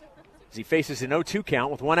as he faces an 0-2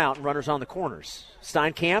 count with one out and runners on the corners.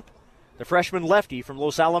 Steinkamp, the freshman lefty from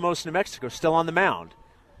Los Alamos, New Mexico, still on the mound.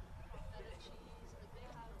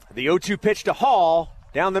 The 0-2 pitch to Hall,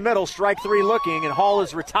 down the middle, strike three looking, and Hall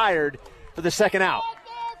is retired for the second out.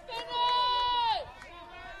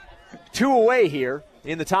 2 away here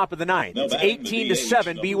in the top of the ninth. It's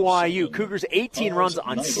 18-7 BYU. Cougars 18 runs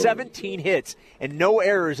on 17 hits and no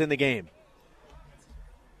errors in the game.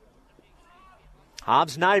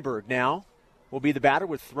 Hobbs Nyberg now will be the batter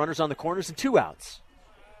with runners on the corners and 2 outs.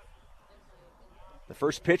 The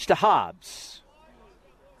first pitch to Hobbs.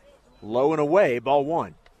 Low and away, ball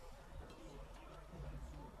 1.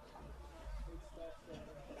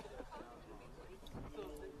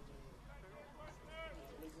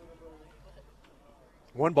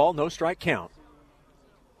 One ball, no strike count.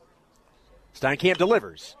 Steinkamp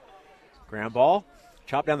delivers. Ground ball,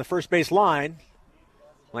 chopped down the first base line.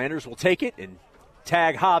 Landers will take it and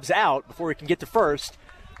tag Hobbs out before he can get to first.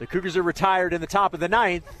 The Cougars are retired in the top of the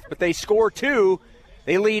ninth, but they score 2.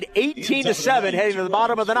 They lead 18-7 heading to the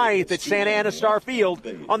bottom of the ninth at Santa Ana Star Field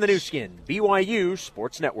on the new skin, BYU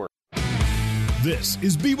Sports Network. This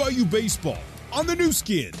is BYU Baseball on the new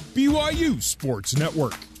skin, BYU Sports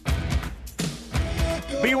Network.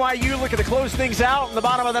 BYU looking to close things out in the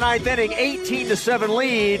bottom of the ninth inning. 18-7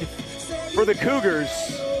 lead for the Cougars.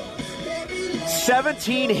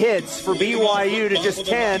 17 hits for BYU to just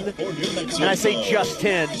 10. And I say just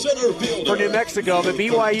 10 for New Mexico, but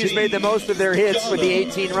BYU's made the most of their hits with the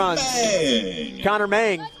 18 runs. Connor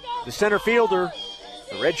Mang, the center fielder,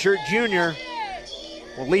 the redshirt junior,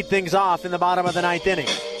 will lead things off in the bottom of the ninth inning.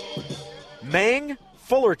 Mang,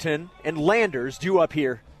 Fullerton, and Landers due up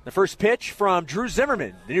here. The first pitch from Drew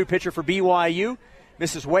Zimmerman, the new pitcher for BYU,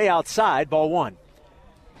 misses way outside, ball 1.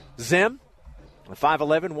 Zim, a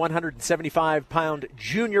 5'11", 175-pound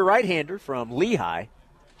junior right-hander from Lehigh,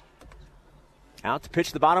 out to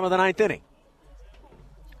pitch the bottom of the ninth inning.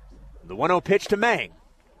 The 1-0 pitch to Mang.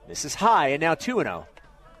 This is high, and now 2-0.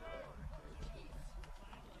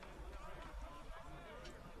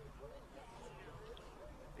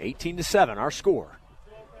 (18-7) our score.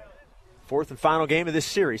 Fourth and final game of this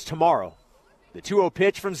series tomorrow. The 2-0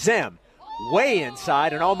 pitch from Zim. Way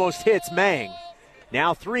inside and almost hits Mang.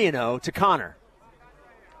 Now 3-0 to Connor.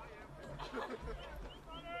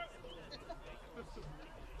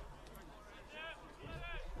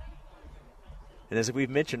 And as we've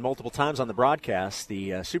mentioned multiple times on the broadcast,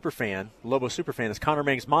 the superfan, Lobo superfan, is Connor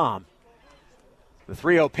Mang's mom. The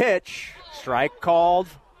 3-0 pitch, strike called.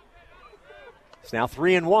 It's now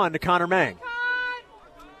 3-1 to Connor Mang.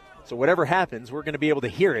 So whatever happens, we're going to be able to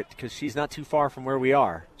hear it because she's not too far from where we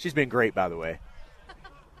are. She's been great, by the way.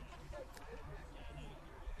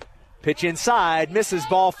 Pitch inside, misses,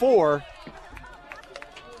 ball 4.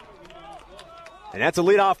 And that's a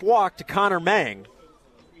leadoff walk to Connor Mang.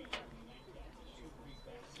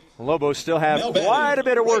 The Lobos still have quite a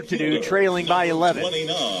bit of work to do, trailing by 11.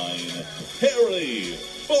 29, Harry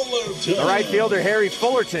Fullerton. The right fielder, Harry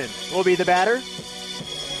Fullerton, will be the batter.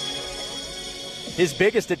 His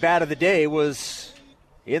biggest at-bat of the day was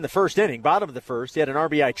in the first inning, bottom of the first. He had an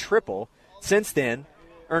RBI triple. Since then,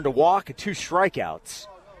 earned a walk and 2 strikeouts.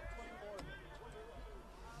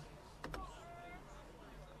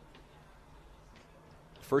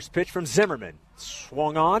 First pitch from Zimmerman.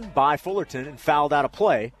 Swung on by Fullerton and fouled out of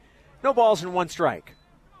play. No balls and 1 strike.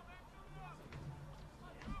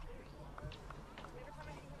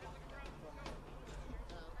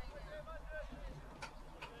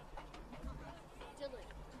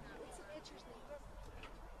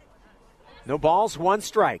 No balls, 1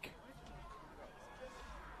 strike.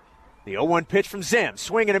 The 0-1 pitch from Zim.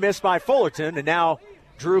 Swing and a miss by Fullerton, and now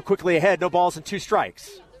Drew quickly ahead. No balls and 2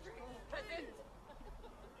 strikes.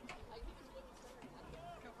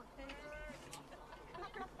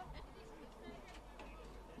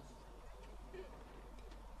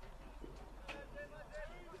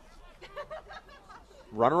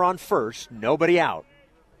 Runner on first, nobody out.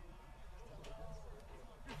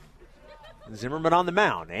 Zimmerman on the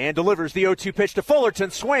mound and delivers the 0-2 pitch to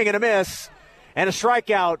Fullerton. Swing and a miss. And a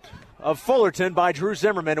strikeout of Fullerton by Drew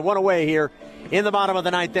Zimmerman. 1 away here in the bottom of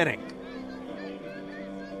the ninth inning.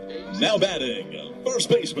 Now batting, first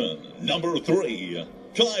baseman, number 3,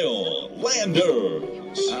 Kyle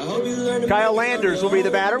Landers. Kyle Landers will be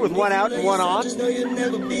the batter with 1 out and 1 on.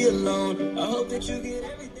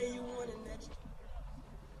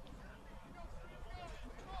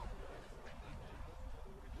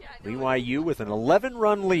 BYU with an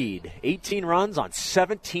 11-run lead, 18 runs on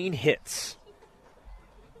 17 hits.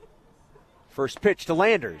 First pitch to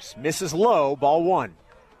Landers, misses low, ball 1.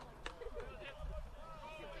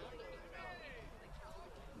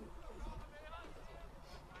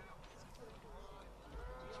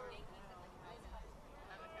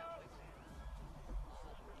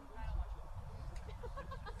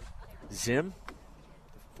 Zim,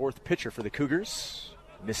 fourth pitcher for the Cougars,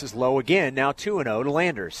 misses low again, now 2-0 to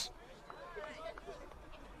Landers.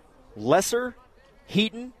 Lesser,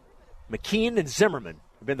 Heaton, McKeon, and Zimmerman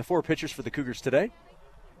have been the 4 pitchers for the Cougars today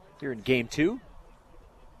here in Game 2.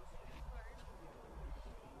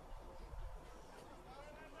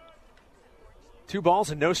 Two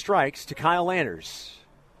balls and no strikes to Kyle Landers.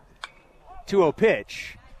 2-0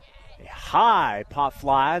 pitch. A high pop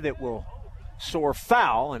fly that will soar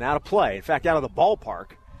foul and out of play. In fact, out of the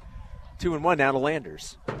ballpark. 2-1 now to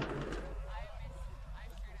Landers.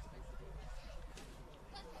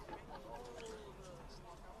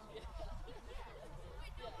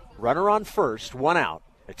 Runner on first, 1 out.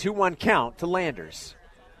 A 2-1 count to Landers.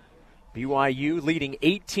 BYU leading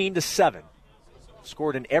 18-7.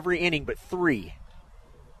 Scored in every inning but 3.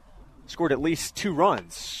 Scored at least 2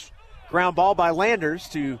 runs. Ground ball by Landers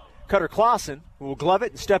to Cutter Clausen, who will glove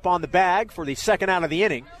it and step on the bag for the second out of the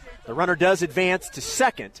inning. The runner does advance to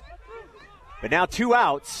second. But now 2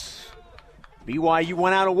 outs. BYU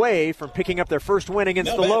 1 out away from picking up their first win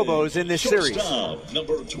against the Lobos in this series.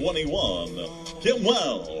 Number 21,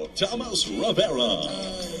 Kimwell Thomas Rivera.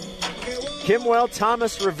 Kimwell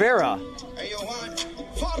Thomas Rivera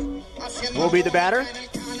will be the batter.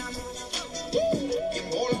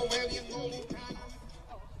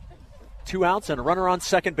 Two outs and a runner on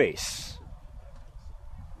second base.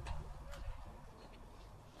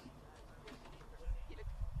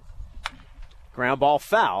 Ground ball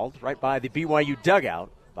fouled right by the BYU dugout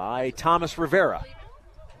by Thomas Rivera.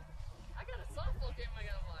 I got a softball game I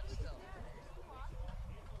gotta watch still.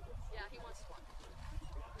 Yeah, he wants to watch.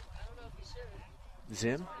 I don't know if he should.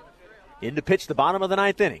 Zim in to pitch the bottom of the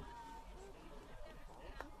 9th inning.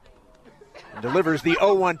 And delivers the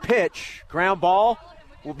 0-1 pitch. Ground ball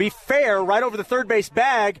will be fair right over the third base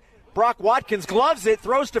bag. Brock Watkins gloves it,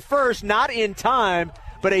 throws to first, not in time,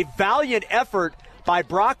 but a valiant effort by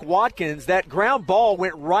Brock Watkins. That ground ball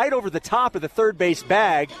went right over the top of the third base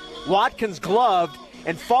bag. Watkins gloved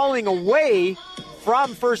and falling away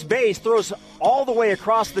from first base, throws all the way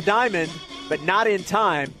across the diamond, but not in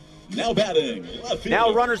time. Now batting.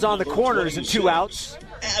 Now runners on the corners and 2 outs.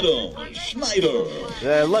 Adam Schneider.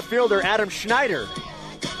 The left fielder, Adam Schneider,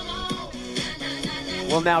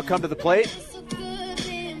 will now come to the plate.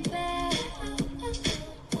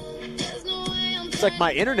 It's like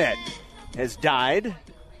my internet has died.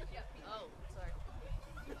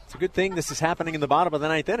 It's a good thing this is happening in the bottom of the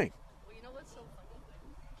 9th inning.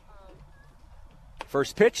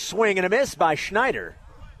 First pitch, swing and a miss by Schneider.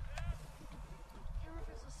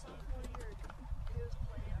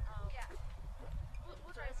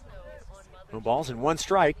 No balls and 1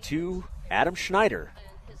 strike to Adam Schneider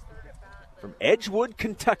from Edgewood,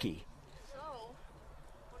 Kentucky.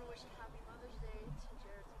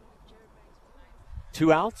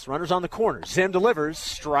 2 outs, runners on the corner. Zim delivers,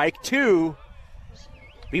 strike 2.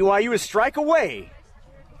 BYU is strike away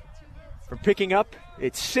from picking up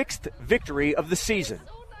its 6th victory of the season.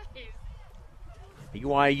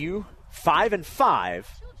 BYU 5-5.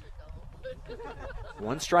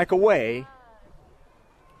 1 strike away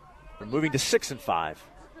from moving to 6-5.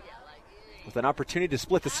 With an opportunity to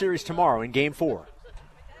split the series tomorrow in Game 4.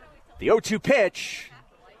 The 0-2 pitch.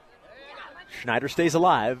 Schneider stays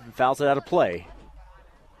alive and fouls it out of play.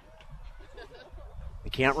 The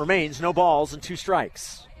count remains, no balls and 2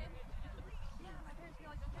 strikes.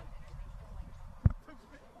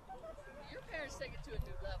 Your parents take it to a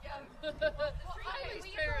new level.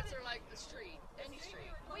 Riley's parents are like the street, any street.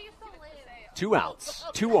 We used to live. 2 outs,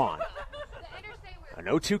 2 on. An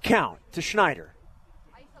 0-2 count to Schneider.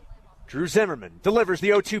 Drew Zimmerman delivers the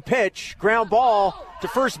 0-2 pitch. Ground ball to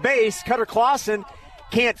first base. Cutter Clausen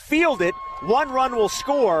can't field it. 1 run will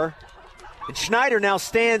score. And Schneider now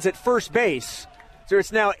stands at first base. So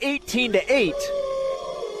it's now 18-8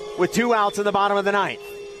 with 2 outs in the bottom of the 9th.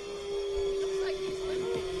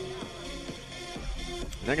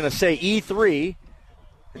 And they're going to say E3,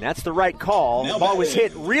 and that's the right call. The ball was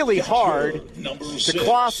hit really hard to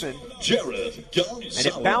Clausen, and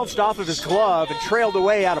it bounced off of his glove and trailed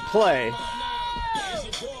away out of play.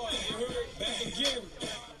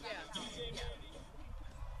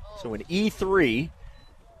 So an E3.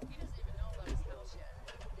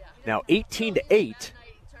 Now 18-8.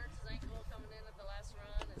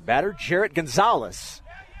 The batter, Jarrett Gonzalez.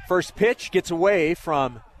 First pitch gets away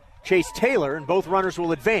from Chase Taylor, and both runners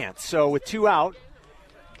will advance. So with 2 out,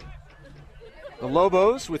 the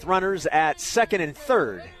Lobos with runners at second and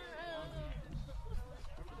third.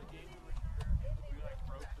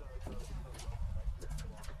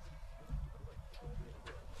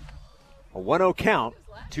 A 1-0 count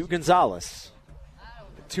to Gonzalez.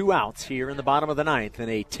 2 outs here in the bottom of the ninth, and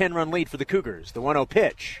a 10-run lead for the Cougars. The 1-0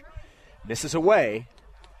 pitch misses away.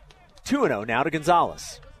 2-0 now to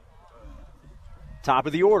Gonzalez. Top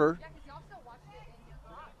of the order.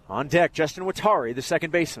 On deck, Justin Watari, the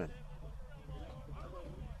second baseman.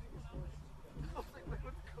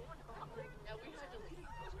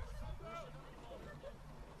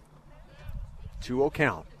 2-0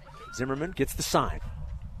 count. Zimmerman gets the sign.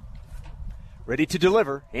 Ready to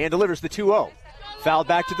deliver, and delivers the 2-0. Fouled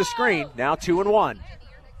back to the screen, now 2-1. Are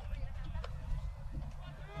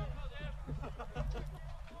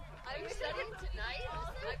you studying tonight?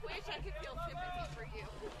 I wish I could feel sympathy for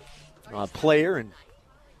you. Player and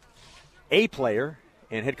a player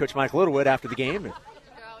and head coach Mike Littlewood after the game and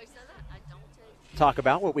talk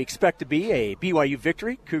about what we expect to be a BYU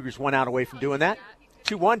victory. Cougars 1 out away from doing that.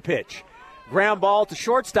 2-1 pitch. Ground ball to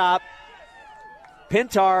shortstop.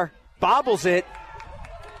 Pintar bobbles it.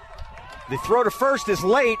 The throw to first is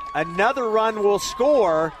late. Another run will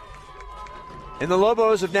score. And the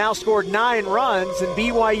Lobos have now scored 9 runs, and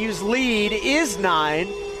BYU's lead is 9,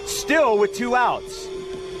 still with 2 outs.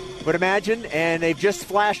 But imagine, and they've just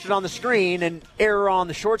flashed it on the screen, an error on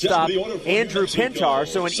the shortstop, Andrew Pintar,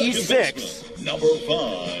 so an E6. Number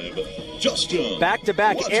 5, Justin.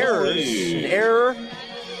 Back-to-back Watari. errors. An error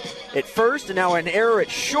at first, and now an error at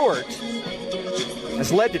short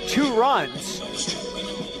has led to 2 runs.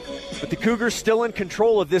 But the Cougars still in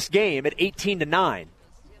control of this game at 18-9.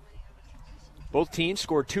 Both teams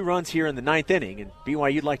scored 2 runs here in the 9th inning, and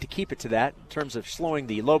BYU'd like to keep it to that in terms of slowing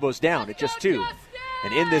the Lobos down at just 2.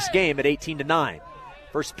 And in this game at 18-9.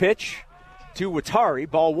 First pitch to Watari,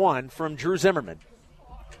 ball 1 from Drew Zimmerman.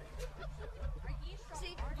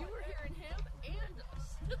 See, you were hearing him and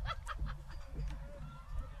us.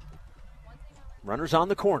 Runners on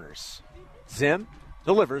the corners. Zim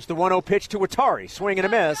delivers the 1-0 pitch to Watari. Swing and a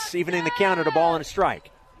miss, evening the count at a ball and a strike.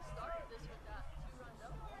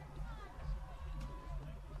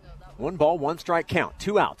 1 ball, 1 strike count.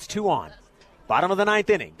 2 outs, 2 on. Bottom of the 9th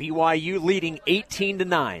inning. BYU leading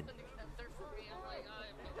 18-9.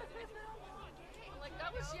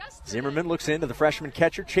 Zimmerman looks into the freshman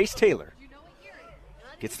catcher, Chase Taylor.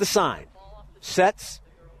 Gets the sign. Sets.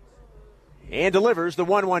 And delivers the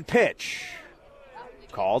 1-1 pitch.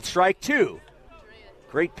 Called strike 2.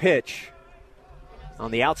 Great pitch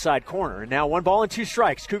on the outside corner. And now 1 ball and 2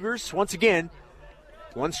 strikes. Cougars, once again,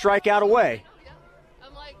 1 strikeout away.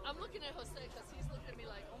 I'm looking at Jose because he's looking at me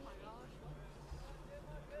like, oh my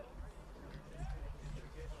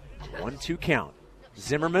gosh. 1-2 count.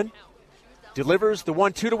 Zimmerman delivers the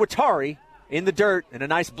 1-2 to Watari in the dirt, and a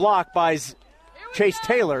nice block by Chase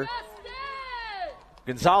Taylor.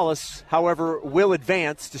 Gonzalez, however, will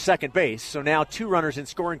advance to second base, so now 2 runners in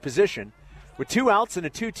scoring position with 2 outs and a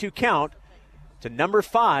 2-2 count to number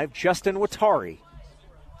 5, Justin Watari.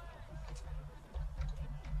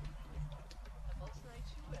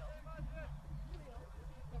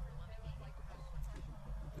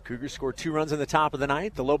 The Cougars scored 2 runs in the top of the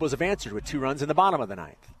 9th. The Lobos have answered with 2 runs in the bottom of the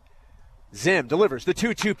 9th. Zim delivers the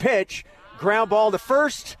 2-2 pitch. Ground ball to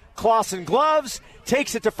first. Clausen gloves.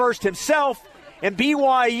 Takes it to first himself. And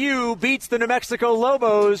BYU beats the New Mexico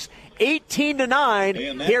Lobos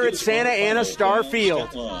 18-9 here at Santa Ana Star Field.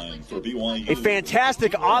 A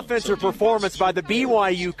fantastic offensive performance by the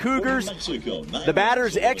BYU Cougars. The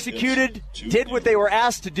batters executed, did what they were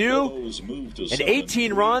asked to do, and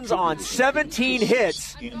 18 runs on 17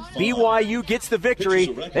 hits. BYU gets the victory.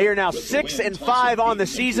 They are now 6-5 on the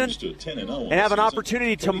season and have an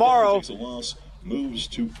opportunity tomorrow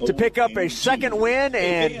to pick up a second win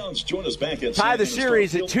and tie the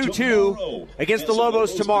series at 2-2 against the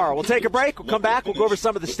Lobos tomorrow. We'll take a break. We'll come back. We'll go over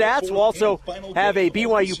some of the stats. We'll also have a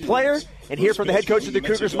BYU player and hear from the head coach of the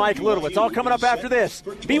Cougars, Mike Little. It's all coming up after this.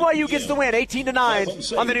 BYU gets the win,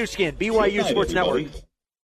 18-9 on the new skin, BYU Sports Network.